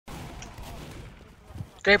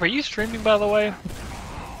Grape, are you streaming by the way?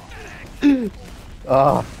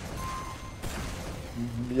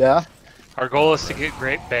 Yeah. Our goal is to get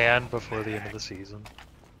Grape banned before the end of the season.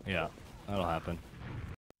 Yeah, that'll happen.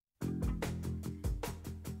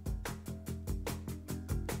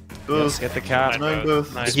 Yes, get the cat. Nice.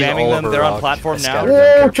 Spamming them, they're on platform now.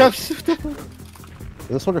 Oh, Jeff!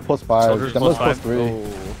 This soldier close 5. Soldiers Demo's close close 3. Oh.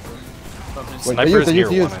 Wait, they use, Sniper's they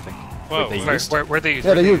near use. one, I think. Whoa, where they use?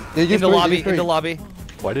 Yeah, they use. They use In the lobby, in the lobby.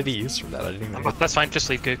 Why did he use from that? I didn't even know. That's fine, just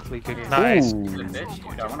leave good, leave good. Nice. Bitch,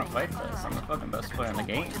 dude, I wanna fight this. I'm the fucking best player in the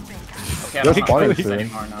game. Okay, I That's don't funny, want to dude.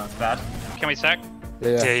 anymore now, it's bad. Can we sack? Yeah.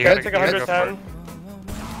 Yeah, you Yeah, gotta, you gotta go for it.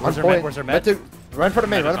 Where's their med? Where's their med? Run for the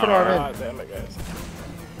main, run for our main. Damn it, guys.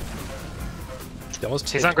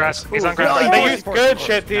 He's on grass, he's on grass. They use good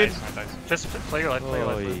shit, dude. Nice. Just play your life, play your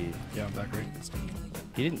life. Oy. Yeah, I'm back right.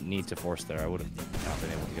 He didn't need to force there. I would have not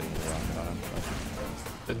been able to get him to rocket on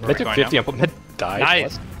him. Med took 50, Med died.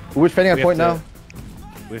 Nice. Who's defending on point now?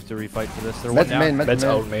 We have to refight for this. They're Med's one main, down. Med's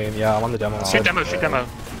main. out main, yeah, I'm on the demo. Shoot demo, shoot demo.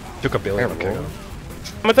 Took a billion, okay. I'm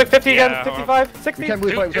gonna take 50 again, Yeah, 55, We 60. can't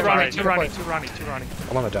move fight. Two Ronnie, two Ronnie, two Ronnie, two Ronnie.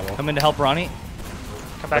 I'm on the demo. Come in to help Ronnie.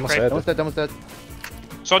 Come back, Demo's Grape. dead. Demo's dead.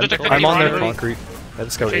 Soldier took 50, I'm on their Ronnie. concrete.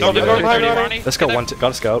 Let's go. Chase Soldier him, going behind 30, Ronnie. Let's go.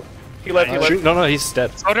 Got a scout. He left, he left. Shoot, no, he's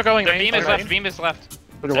dead. Soldier going, The main, beam is left, beam is left.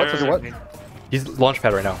 Soldier what? Soldier what? He's launch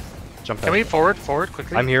pad right now. Jump pad. Can we forward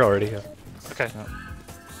quickly? I'm here already, yeah. Okay.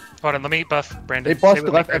 Hold on, let me buff Brandon. They bust Stay the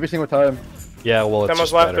with me, left Grape. every single time. Yeah, well, it's Demo's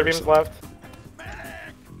just left, better, their beam's so left.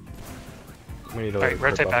 we need to Alright,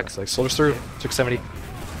 rotate rip back. off this. Like, soldiers through. Took 70.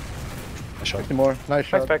 Nice shot. 60 more. Nice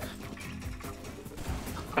shot. Nice pick.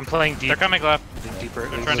 I'm playing deep. They're coming left. Deeper.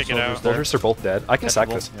 They're trying to get out. Soldiers are both dead. I can sack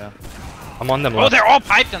this. Yeah. I'm on them. Oh, left. they're all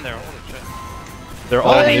piped in there. Holy shit. They're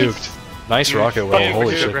all Nice. nuked. Nice rocket well. Yeah,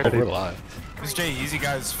 Holy good, shit, good. we're alive. This Jay Easy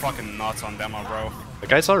guy's fucking nuts on demo, bro. The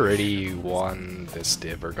guy's already won this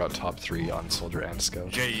div or got top 3 on Soldier and Scout.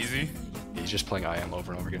 Jay Easy, He's just playing IM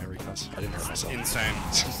over and over again every class. I didn't hurt myself. insane.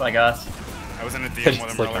 Just like us. I was in a DM It's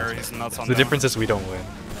with him like earlier. us. He's nuts on The demo. difference is we don't win.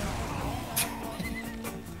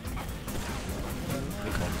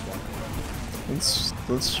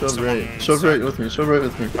 Let's shove Someone- right. Shove right with me. Shove right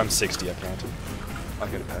with me. I'm 60, I can't.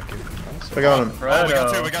 I'm gonna pack you. I got him.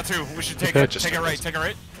 Oh, we got two. We should take Okay, it. just Take it take right. this. Take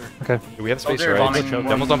it right. Do we have space Soldier right? bombing one-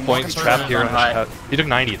 Demo's on point. He's one trapped here on high. the He took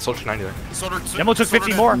 90. It's Soldier 90 there. Demo took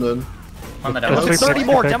 50 more. I'm dead. On the That's demo. good. 30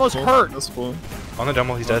 more. Demo's hurt. That's cool. On the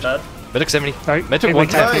demo, he's dead. Dead. Med took 70. Alright, Med took Healy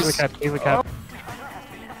 110. cap, Healy cap, Healy cap.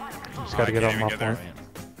 Just gotta get I on can't my even get point.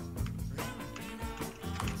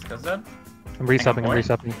 Scout's dead. I'm resubbing, I'm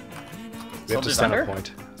resubbing. We have to Soldier's stand under? up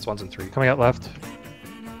point. It's 1s and 3. Coming out left.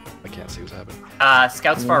 I can't see what's happening.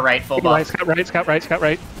 Scouts far right, full Right, buff. scout right, scout right, scout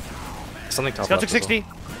right. Something top Scout left took as 60.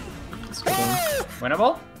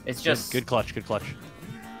 Winnable? It's just Good clutch, good clutch.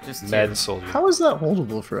 just well. Med two. Soldier. How is that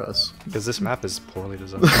holdable for us? Because this map is poorly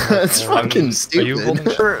designed. That's fucking Are stupid. you holding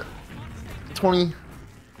shit? 20.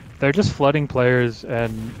 They're just flooding players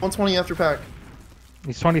and 120 after pack.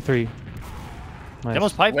 he's 23. Nice.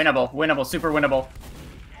 Demo's pipe. Winnable, super winnable.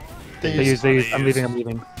 They use, I'm leaving, I'm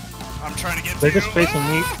leaving. I'm trying to get They're to just you. facing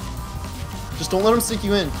me. Just don't let him stick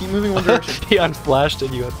you in. Keep moving one direction. He unflashed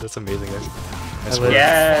and you had that's amazing, guys. Nice I work. live.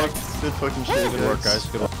 Yeah. Good fucking shit, Good work, guys.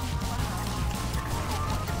 Good work.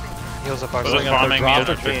 Heals up our Soldier's side. bombing me.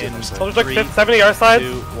 Dropped in Soldier's like 3, 70 our side.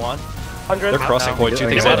 2, 1. 100. They're crossing point. 2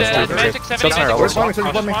 things Yeah. on us. Med 3. took 70. Scout's on our Where's left.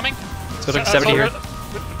 bombing? Soldier's bombing. Scout took 70 here.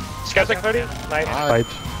 Scout's like 30. Nice. Pipe.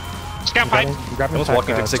 Scout pipe. Grab Almost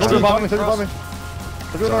walking took 60. Soldier bombing, soldier bombing.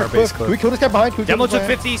 Soldier on our our base cliff. cliff. Can we kill this guy behind? Can we kill Demo this took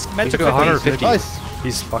guy? 50. He Med took took 50. 150. Nice.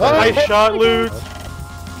 He's fucking Nice. Nice shot, Luke.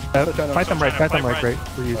 Fight them right, great.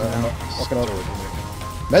 We're using them. Walking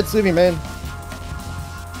over. Med's leaving, man.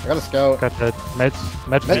 I got a scout. Got the meds.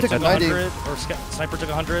 Med took Took 90. 100. Or Sniper took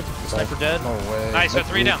 100. Sniper dead. No way. Nice, so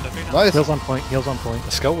 3 down. They're 3 down. Nice. Heals on point, heals on point.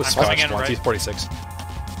 The Scout was I'm coming splashed in, once. right? He's 46.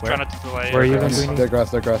 Trying not to delay. Where are you it. going? They're grass,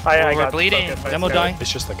 they're grass. I We're got bleeding. fucked by Demo Scout. dying.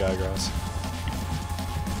 It's just the guy grass.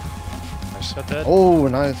 Nice. Got dead. Oh,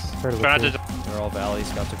 nice. Try to Try look not to. good. They're all valley.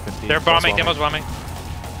 Scout took 50. They're bombing. bombing. Demo's bombing.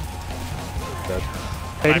 Dead.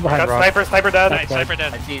 Fading behind Got rock. sniper dead. Nice, sniper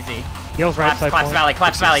dead. That's easy. Heals right, side Collapse point. valley,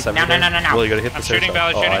 collapse valley. No, no, no, no, no. Well, you gotta hit I'm the shooting safe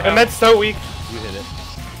valley, side. shooting I And valley. Med's so weak. You hit it.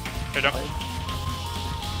 They're done.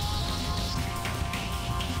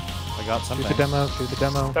 I got Shoot something. the demo, shoot the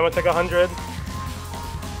demo. Demo took 100.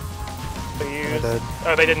 They They're used. dead.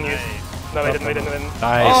 Oh, they didn't use. No, they didn't. They didn't win.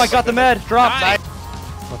 Nice. Oh, I got the med. Drop. Nice.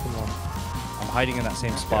 Nothing wrong. I'm hiding in that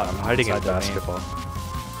same spot. I'm hiding in inside the main. basketball.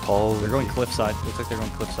 Paul. They're going cliffside. Looks like they're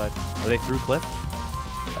going cliffside. Are they through cliff?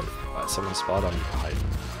 Someone's spot on hiding.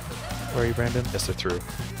 Where are you, Brandon? Yes, they're through.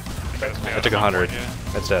 Yeah, I took 100. yeah.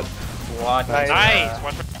 That's dead. What? Nice. Nice.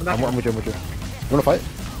 Watch for- I'm with you, I'm with you. wanna fight?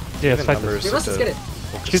 Yeah, let's fight this. Numbers Dude, let's just get it.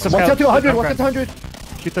 Shoot the One scout. scout to 100, Ground, one scout ground. to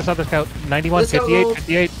 100. Shoot this other scout. 91, Let's go, 58, roll.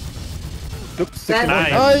 58. Oop, 61.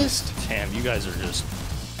 Nice. Nice. Damn, you guys are just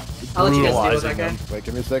I'll let you guys deal with brutalizing that guy. them. Wait,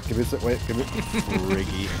 give me a sec, wait, give me.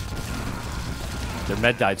 Riggy. Their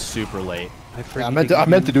med died super late. Yeah, I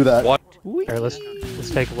meant to do that. What? Here, let's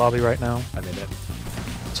take lobby right now. I made it.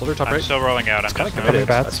 Soldier top I'm right. still rolling out. I'm Kind of just committed.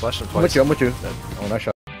 bad. I splashed him I'm with twice. you, I'm with you. Oh, nice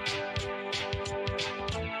shot.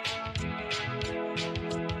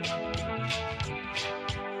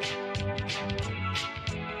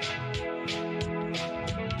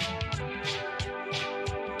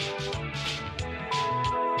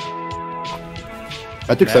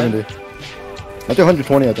 I took 70. I took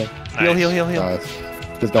 120, I think. Heal, heal, heal, heal. Nice.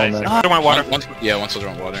 Just down there. I don't want water. One soldier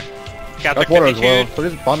on water. Got That's the water as well. 52. So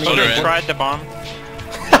just bombing. Soldier Soldier in. tried the bomb.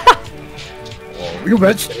 You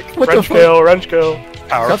wrench? What the Wrench fuck? kill, wrench kill.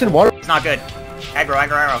 Scouts in water. It's not good. Aggro,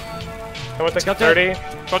 aggro, aggro. I went to 30.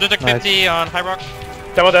 Soldier took Nice. 50 on High Rock.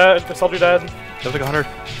 Demo dead, soldier dead. Double like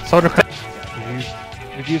 100. Soldier crack.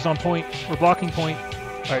 Reviews on point. We're blocking point.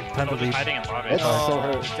 Alright, time to Soldier's leave. hiding in lobby. That's so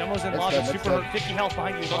hurt. Demo's in That's lobby, dead, that's super dead. hurt. 50 health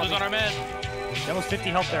behind you. Soldier's on our mid. Demo's 50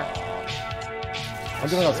 health there. I'm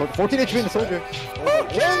doing that. 14 HP in the soldier.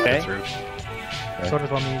 Okay. Through.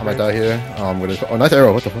 Soldier's on me. I might die here. I'm gonna. Oh, nice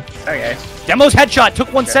arrow. What the fuck? Okay. Demo's headshot took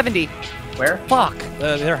 170. Where? Fuck.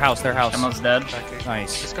 Their house, their house. Demo's dead.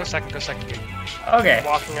 Nice. Just go second, gate. Okay.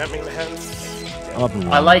 Walking at me in the head.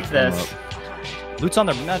 I like this. Loot's on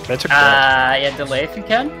their med. They took Yeah, delay if you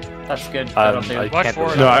can. That's good. That'll do. I Watch can't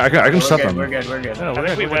forward. do it. I can We're good, we're good, we're good. No, I we're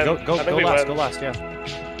think we good, we're good. win. Go I think go we last, win. go last, yeah.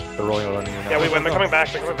 They're rolling on you now. Yeah, we win. They're coming back.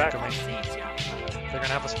 They're coming back. They're gonna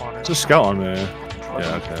have a spawner. Just scout on me.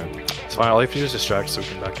 Yeah, okay. It's fine. All you have to do is distract so we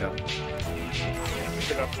can back out.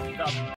 Good enough.